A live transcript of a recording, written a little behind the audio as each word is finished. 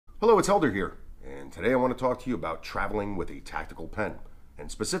Hello, it's Helder here, and today I want to talk to you about traveling with a tactical pen, and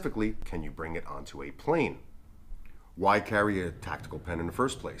specifically, can you bring it onto a plane? Why carry a tactical pen in the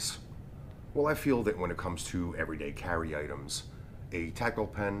first place? Well, I feel that when it comes to everyday carry items, a tactical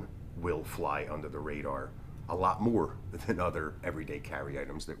pen will fly under the radar a lot more than other everyday carry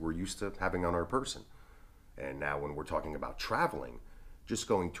items that we're used to having on our person. And now when we're talking about traveling, just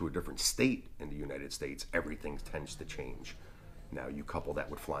going to a different state in the United States, everything tends to change. Now you couple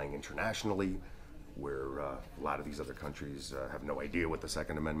that with flying internationally, where a lot of these other countries have no idea what the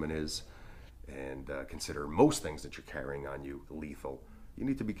Second Amendment is, and consider most things that you're carrying on you lethal. You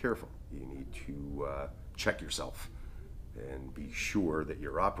need to be careful. You need to check yourself and be sure that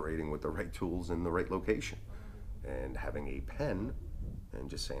you're operating with the right tools in the right location. And having a pen and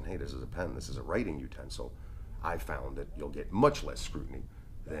just saying, hey, this is a pen, this is a writing utensil, I found that you'll get much less scrutiny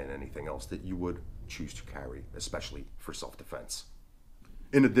than anything else that you would choose to carry, especially for self-defense.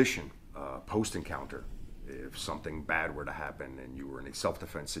 In addition, post-encounter, if something bad were to happen and you were in a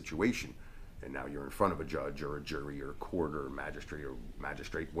self-defense situation, and now you're in front of a judge or a jury or a court or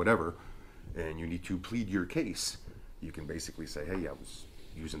magistrate, whatever, and you need to plead your case, you can basically say, hey, I was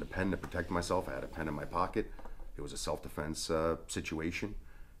using a pen to protect myself, I had a pen in my pocket, it was a self-defense situation,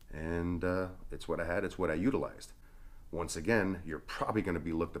 and it's what I had, it's what I utilized. Once again, you're probably going to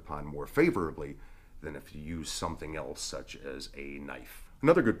be looked upon more favorably than if you use something else such as a knife.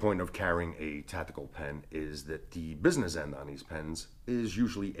 Another good point of carrying a tactical pen is that the business end on these pens is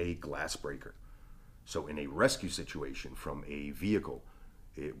usually a glass breaker. So in a rescue situation from a vehicle,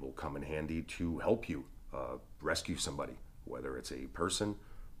 it will come in handy to help you rescue somebody, whether it's a person,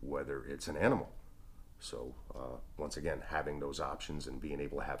 whether it's an animal. So once again, having those options and being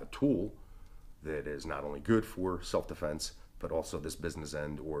able to have a tool that is not only good for self-defense, but also this business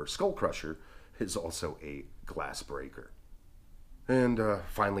end or skull crusher is also a glass breaker. And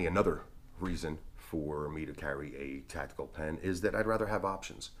finally, another reason for me to carry a tactical pen is that I'd rather have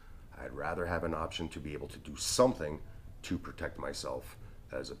options. I'd rather have an option to be able to do something to protect myself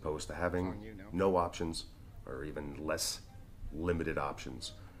as opposed to having no options or even less limited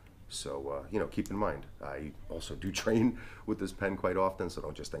options. So, keep in mind, I also do train with this pen quite often, so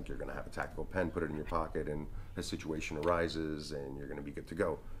don't just think you're going to have a tactical pen, put it in your pocket, and a situation arises and you're going to be good to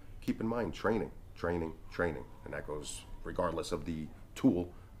go. Keep in mind, training, and that goes regardless of the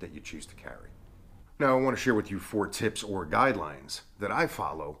tool that you choose to carry. Now, I want to share with you 4 tips or guidelines that I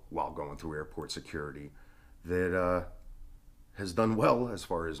follow while going through airport security that has done well as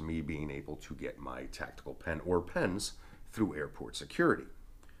far as me being able to get my tactical pen or pens through airport security.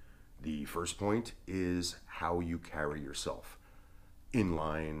 The first point is how you carry yourself in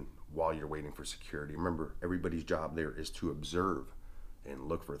line while you're waiting for security. Remember, everybody's job there is to observe and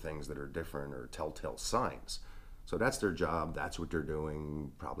look for things that are different or telltale signs. So that's their job, that's what they're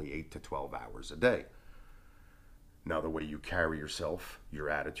doing probably 8 to 12 hours a day. Now, the way you carry yourself, your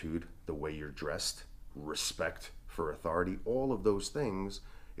attitude, the way you're dressed, respect for authority, all of those things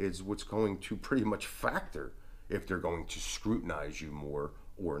is what's going to pretty much factor if they're going to scrutinize you more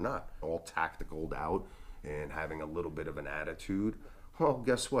or not. All tacticaled out and having a little bit of an attitude, well,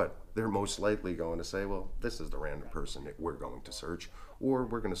 guess what? They're most likely going to say, well, this is the random person that we're going to search, or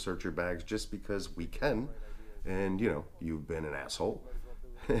we're going to search your bags just because we can, and you've been an asshole,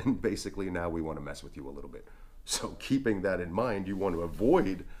 and basically now we want to mess with you a little bit. So keeping that in mind, you want to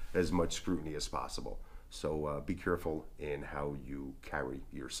avoid as much scrutiny as possible. So be careful in how you carry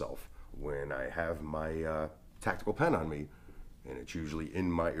yourself. When I have my tactical pen on me, and it's usually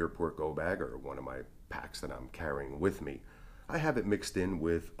in my airport go bag or one of my packs that I'm carrying with me, I have it mixed in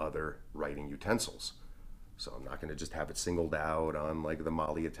with other writing utensils. So I'm not going to just have it singled out on like the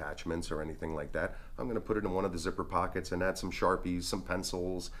Molly attachments or anything like that. I'm going to put it in one of the zipper pockets and add some Sharpies, some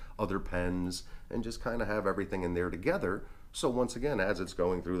pencils, other pens, and just kind of have everything in there together. So once again, as it's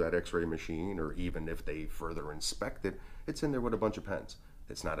going through that x-ray machine, or even if they further inspect it, it's in there with a bunch of pens.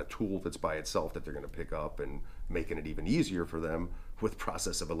 It's not a tool that's by itself that they're going to pick up, and making it even easier for them with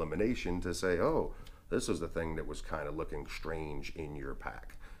process of elimination to say, oh, this is the thing that was kind of looking strange in your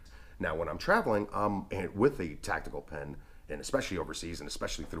pack. Now, when I'm traveling with a tactical pen, and especially overseas and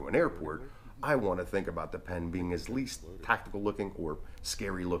especially through an airport, I want to think about the pen being as least tactical looking or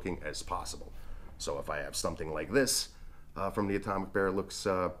scary looking as possible. So if I have something like this from the Atomic Bear, looks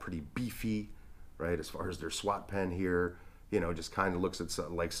pretty beefy, right, as far as their SWAT pen here, just kind of looks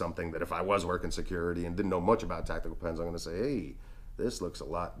like something that if I was working security and didn't know much about tactical pens, I'm going to say, hey, this looks a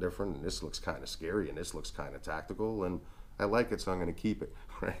lot different, and this looks kind of scary, and this looks kind of tactical, and I like it, so I'm going to keep it,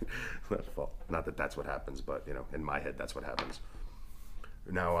 right? Well, not that that's what happens, but, in my head, that's what happens.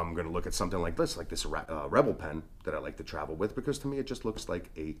 Now I'm going to look at something like this Rebel pen that I like to travel with, because to me it just looks like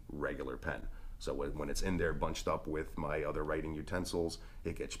a regular pen. So when it's in there bunched up with my other writing utensils,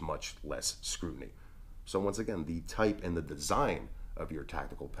 it gets much less scrutiny. So once again, the type and the design of your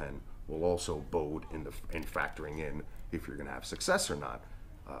tactical pen will also bode in factoring in if you're going to have success or not,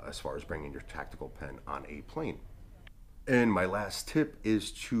 as far as bringing your tactical pen on a plane. And my last tip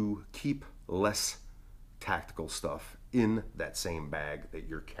is to keep less tactical stuff in that same bag that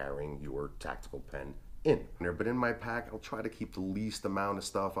you're carrying your tactical pen in. But in my pack, I'll try to keep the least amount of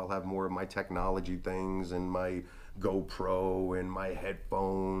stuff. I'll have more of my technology things and my GoPro and my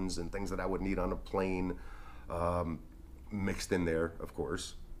headphones and things that I would need on a plane, mixed in there, of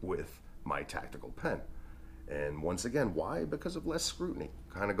course, with my tactical pen. And once again, why? Because of less scrutiny.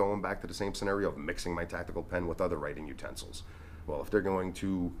 Kind of going back to the same scenario of mixing my tactical pen with other writing utensils. Well, if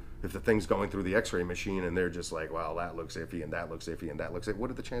the thing's going through the x-ray machine and they're just like, well, that looks iffy and that looks iffy and that looks iffy,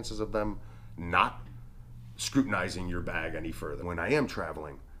 what are the chances of them not scrutinizing your bag any further? When I am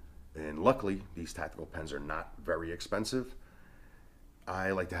traveling, and luckily these tactical pens are not very expensive,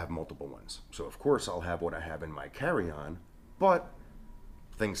 I like to have multiple ones. So of course I'll have what I have in my carry-on, but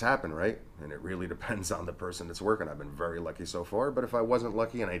things happen, right? And it really depends on the person that's working. I've been very lucky so far, but if I wasn't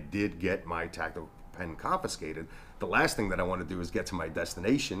lucky and I did get my tactical pen confiscated, the last thing that I want to do is get to my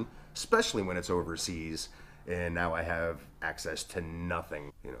destination, especially when it's overseas, and now I have access to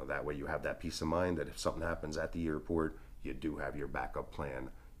nothing. You know, that way you have that peace of mind that if something happens at the airport, you do have your backup plan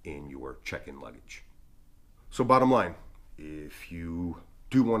in your check-in luggage. So bottom line, if you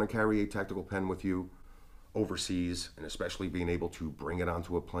do want to carry a tactical pen with you overseas, and especially being able to bring it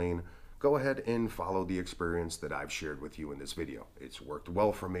onto a plane, go ahead and follow the experience that I've shared with you in this video. It's worked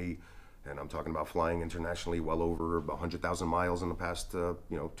well for me, and I'm talking about flying internationally well over 100,000 miles in the past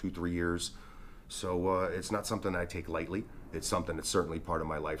 2-3 years. So it's not something I take lightly. It's something that's certainly part of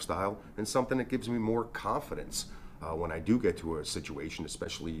my lifestyle, and something that gives me more confidence when I do get to a situation,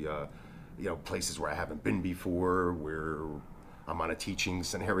 especially places where I haven't been before, where I'm on a teaching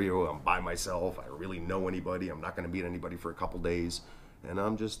scenario, I'm by myself, I don't really know anybody, I'm not going to meet anybody for a couple days, and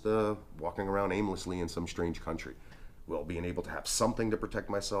I'm just walking around aimlessly in some strange country. Well, being able to have something to protect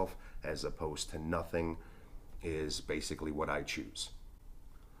myself as opposed to nothing is basically what I choose.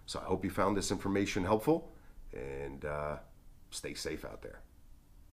 So I hope you found this information helpful, and stay safe out there.